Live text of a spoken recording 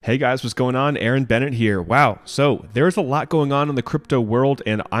Hey guys, what's going on? Aaron Bennett here. Wow, so there's a lot going on in the crypto world,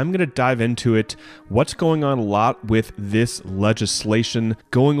 and I'm going to dive into it. What's going on a lot with this legislation,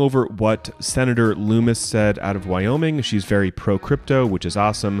 going over what Senator Loomis said out of Wyoming. She's very pro-crypto, which is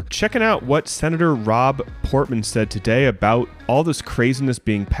awesome. Checking out what Senator Rob Portman said today about all this craziness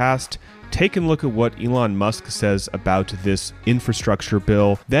being passed. Taking a look at what Elon Musk says about this infrastructure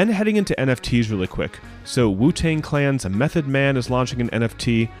bill, then heading into NFTs really quick. So Wu-Tang Clan's Method Man is launching an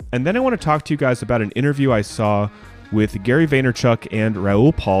NFT, and then I want to talk to you guys about an interview I saw with Gary Vaynerchuk and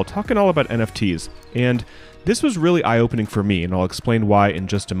Raoul Pal talking all about NFTs. And this was really eye-opening for me, and I'll explain why in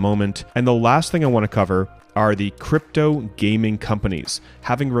just a moment. And the last thing I want to cover are the crypto gaming companies,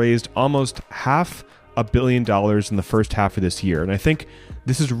 having raised almost $500 million in the first half of this year. And I think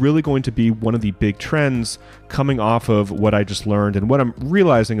this is really going to be one of the big trends coming off of what I just learned and what I'm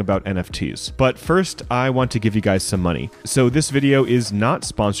realizing about NFTs. But first, I want to give you guys some money. So this video is not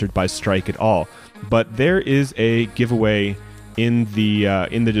sponsored by Strike at all, but there is a giveaway in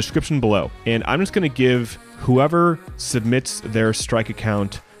the description below. And I'm just going to give whoever submits their Strike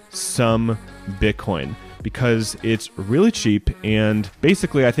account some Bitcoin, because it's really cheap, and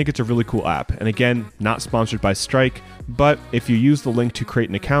basically I think it's a really cool app. And again, not sponsored by Strike, but if you use the link to create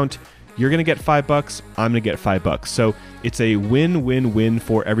an account, you're gonna get $5, I'm gonna get $5. So it's a win-win-win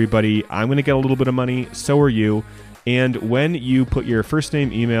for everybody. I'm gonna get a little bit of money, so are you. And when you put your first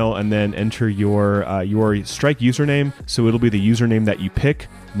name, email, and then enter your Strike username, so it'll be the username that you pick.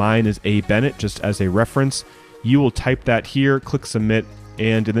 Mine is A Bennett, just as a reference. You will type that here, click submit,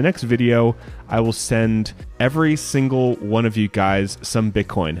 and in the next video, I will send every single one of you guys some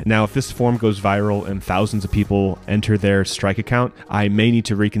Bitcoin. Now, if this form goes viral and thousands of people enter their Strike account, I may need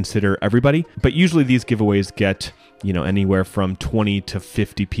to reconsider everybody. But usually these giveaways get, anywhere from 20 to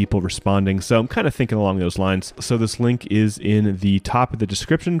 50 people responding. So I'm kind of thinking along those lines. So this link is in the top of the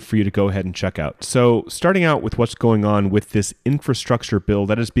description for you to go ahead and check out. So starting out with what's going on with this infrastructure bill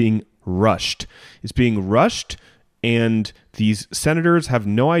that is being rushed. It's being rushed, and these senators have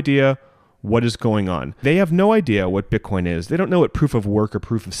no idea what is going on. They have no idea what Bitcoin is. They don't know what proof of work or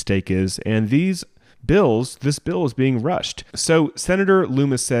proof of stake is. And this bill is being rushed. So Senator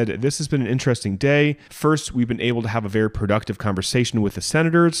Loomis said, this has been an interesting day. First, we've been able to have a very productive conversation with the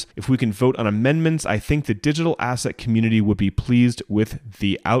senators. If we can vote on amendments, I think the digital asset community would be pleased with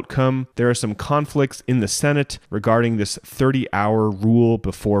the outcome. There are some conflicts in the Senate regarding this 30-hour rule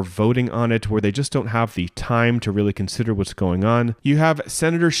before voting on it, where they just don't have the time to really consider what's going on. You have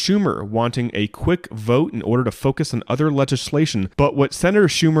Senator Schumer wanting a quick vote in order to focus on other legislation. But what Senator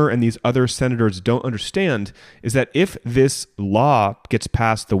Schumer and these other senators don't understand is that if this law gets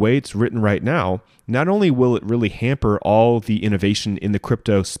passed the way it's written right now, not only will it really hamper all the innovation in the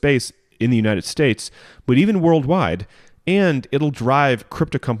crypto space in the United States, but even worldwide, and it'll drive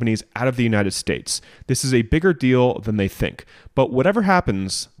crypto companies out of the United States. This is a bigger deal than they think. But whatever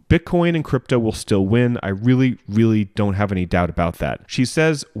happens, Bitcoin and crypto will still win. I really, really don't have any doubt about that. She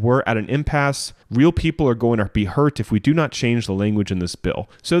says we're at an impasse. Real people are going to be hurt if we do not change the language in this bill.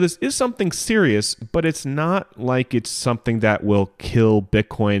 So this is something serious, but it's not like it's something that will kill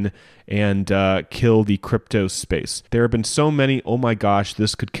Bitcoin and kill the crypto space. There have been so many, oh my gosh,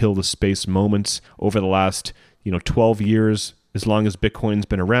 this could kill the space moments over the last 12 years, as long as Bitcoin's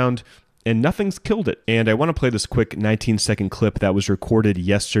been around. And nothing's killed it. And I want to play this quick 19-second clip that was recorded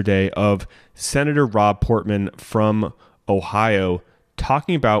yesterday of Senator Rob Portman from Ohio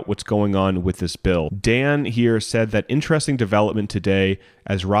talking about what's going on with this bill. Dan here said that interesting development today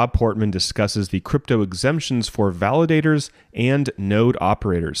as Rob Portman discusses the crypto exemptions for validators and node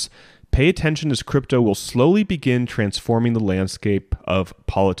operators. Pay attention as crypto will slowly begin transforming the landscape of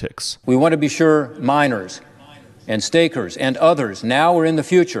politics. We want to be sure miners and stakers and others now or in the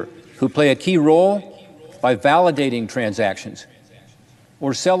future who play a key role by validating transactions,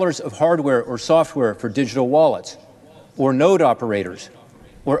 or sellers of hardware or software for digital wallets, or node operators,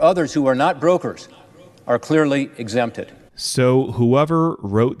 or others who are not brokers, are clearly exempted. So whoever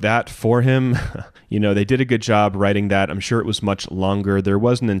wrote that for him, they did a good job writing that. I'm sure it was much longer. There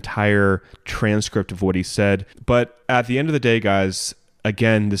was an entire transcript of what he said. But at the end of the day, guys,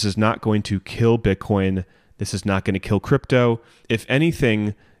 again, this is not going to kill Bitcoin. This is not going to kill crypto. If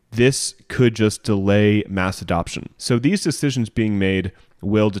anything, this could just delay mass adoption. So these decisions being made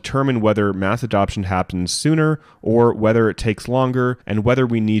will determine whether mass adoption happens sooner or whether it takes longer, and whether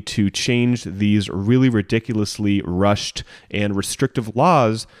we need to change these really ridiculously rushed and restrictive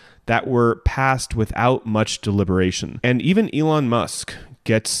laws that were passed without much deliberation. And even Elon Musk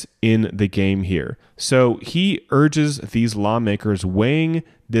gets in the game here. So he urges these lawmakers weighing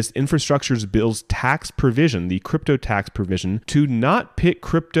this infrastructure bill's tax provision, the crypto tax provision, to not pit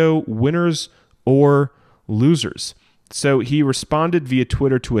crypto winners or losers. So he responded via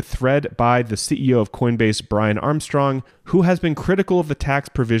Twitter to a thread by the CEO of Coinbase, Brian Armstrong, who has been critical of the tax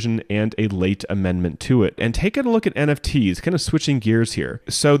provision and a late amendment to it. And taking a look at NFTs, kind of switching gears here.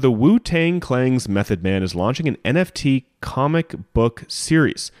 So the Wu-Tang Clan's Method Man is launching an NFT comic book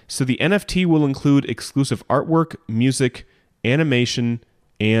series. So the NFT will include exclusive artwork, music, animation,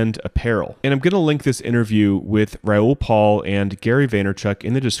 and apparel. And I'm going to link this interview with Raoul Pal and Gary Vaynerchuk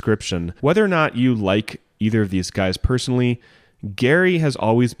in the description. Whether or not you like either of these guys personally, Gary has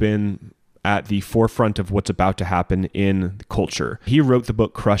always been at the forefront of what's about to happen in the culture. He wrote the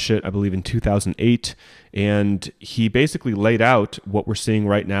book Crush It, I believe in 2008, and he basically laid out what we're seeing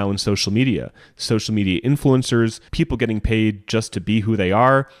right now in social media influencers, people getting paid just to be who they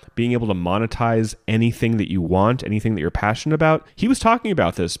are, being able to monetize anything that you want, anything that you're passionate about. He was talking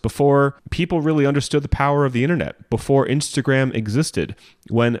about this before people really understood the power of the internet, before Instagram existed,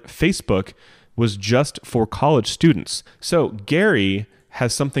 when Facebook was just for college students. So Gary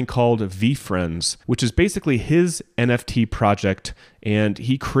has something called VeeFriends, which is basically his NFT project, and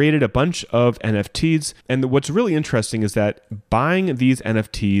he created a bunch of NFTs. And what's really interesting is that buying these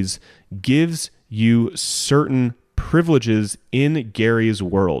NFTs gives you certain privileges in Gary's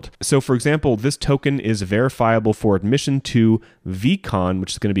world. So for example, this token is verifiable for admission to VeeCon,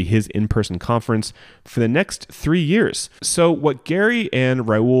 which is going to be his in-person conference for the next 3 years. So what Gary and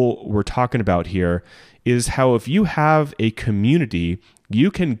Raoul were talking about here is how if you have a community, you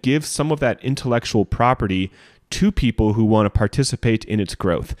can give some of that intellectual property to people who want to participate in its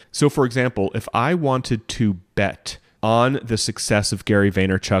growth. So for example, if I wanted to bet on the success of Gary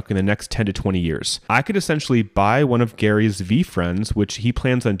Vaynerchuk in the next 10 to 20 years, I could essentially buy one of Gary's VeeFriends, which he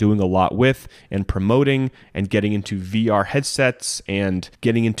plans on doing a lot with and promoting and getting into VR headsets and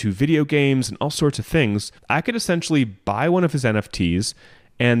getting into video games and all sorts of things. I could essentially buy one of his NFTs,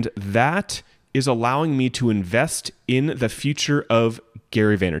 and that is allowing me to invest in the future of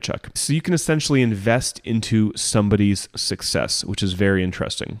Gary Vaynerchuk. So you can essentially invest into somebody's success, which is very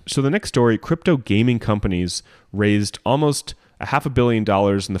interesting. So the next story, crypto gaming companies raised almost $500 million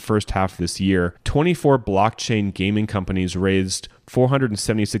in the first half of this year. 24 blockchain gaming companies raised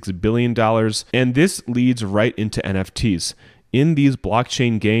 $476 billion. And this leads right into NFTs. In these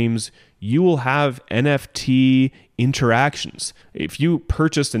blockchain games, you will have NFT interactions. If you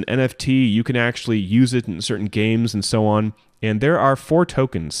purchased an NFT, you can actually use it in certain games and so on. And there are 4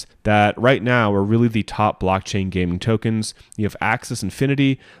 tokens that right now are really the top blockchain gaming tokens. You have Axis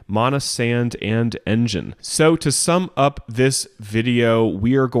Infinity, Mana Sand, and Engine. So to sum up this video,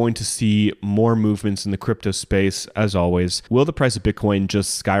 we are going to see more movements in the crypto space as always. Will the price of Bitcoin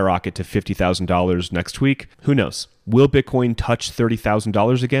just skyrocket to $50,000 next week? Who knows? Will Bitcoin touch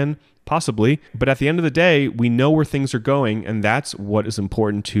 $30,000 again? Possibly, but at the end of the day, we know where things are going, and that's what is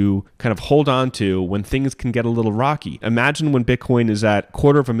important to kind of hold on to when things can get a little rocky. Imagine when Bitcoin is at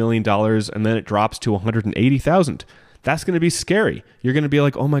 $250,000 and then it drops to 180,000. That's going to be scary. You're going to be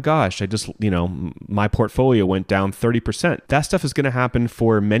like, oh my gosh, my portfolio went down 30%. That stuff is going to happen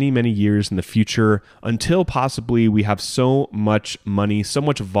for many, many years in the future until possibly we have so much money, so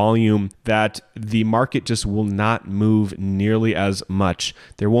much volume that the market just will not move nearly as much.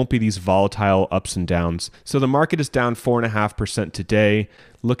 There won't be these volatile ups and downs. So the market is down 4.5% today.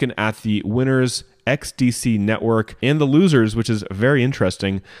 Looking at the winners, XDC Network, and the losers, which is very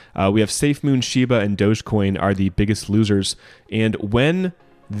interesting. We have SafeMoon, Shiba, and Dogecoin are the biggest losers. And when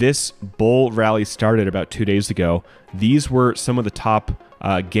this bull rally started about 2 days ago, these were some of the top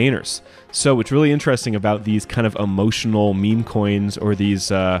gainers. So what's really interesting about these kind of emotional meme coins, or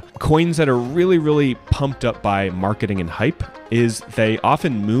these coins that are really, really pumped up by marketing and hype, is they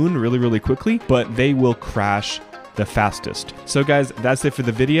often moon really, really quickly, but they will crash the fastest. So guys, that's it for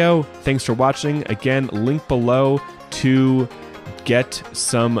the video. Thanks for watching. Again, link below to get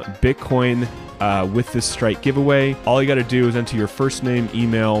some Bitcoin with this Strike giveaway. All you got to do is enter your first name,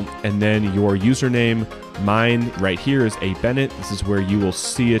 email, and then your username. Mine right here is A Bennett. This is where you will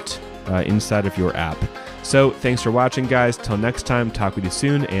see it inside of your app. So thanks for watching, guys. Till next time, talk with you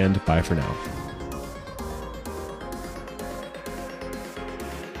soon, and bye for now.